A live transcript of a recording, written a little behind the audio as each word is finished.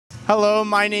Hello,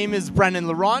 my name is Brennan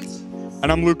Laurent.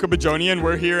 And I'm Luca Bagioni, and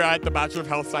we're here at the Bachelor of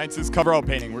Health Sciences coverall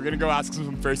painting. We're going to go ask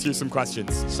some first year some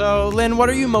questions. So, Lynn, what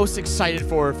are you most excited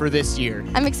for this year?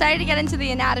 I'm excited to get into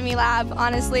the anatomy lab,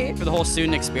 honestly. For the whole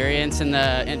student experience and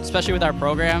especially with our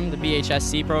program, the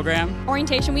BHSc program.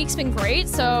 Orientation week's been great,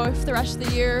 so if the rest of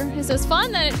the year is as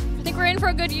fun, then I think we're in for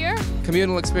a good year.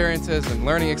 Communal experiences and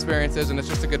learning experiences, and it's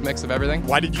just a good mix of everything.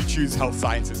 Why did you choose health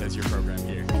sciences as your program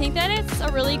here? I think that it's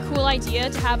a really cool idea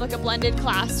to have like a blended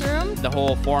classroom. The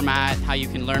whole format, how you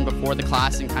can learn before the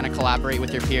class and kind of collaborate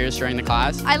with your peers during the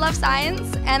class. I love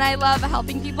science and I love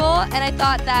helping people, and I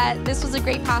thought that this was a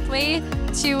great pathway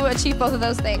to achieve both of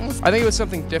those things. I think it was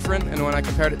something different, and when I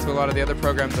compared it to a lot of the other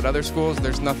programs at other schools,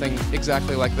 there's nothing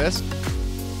exactly like this.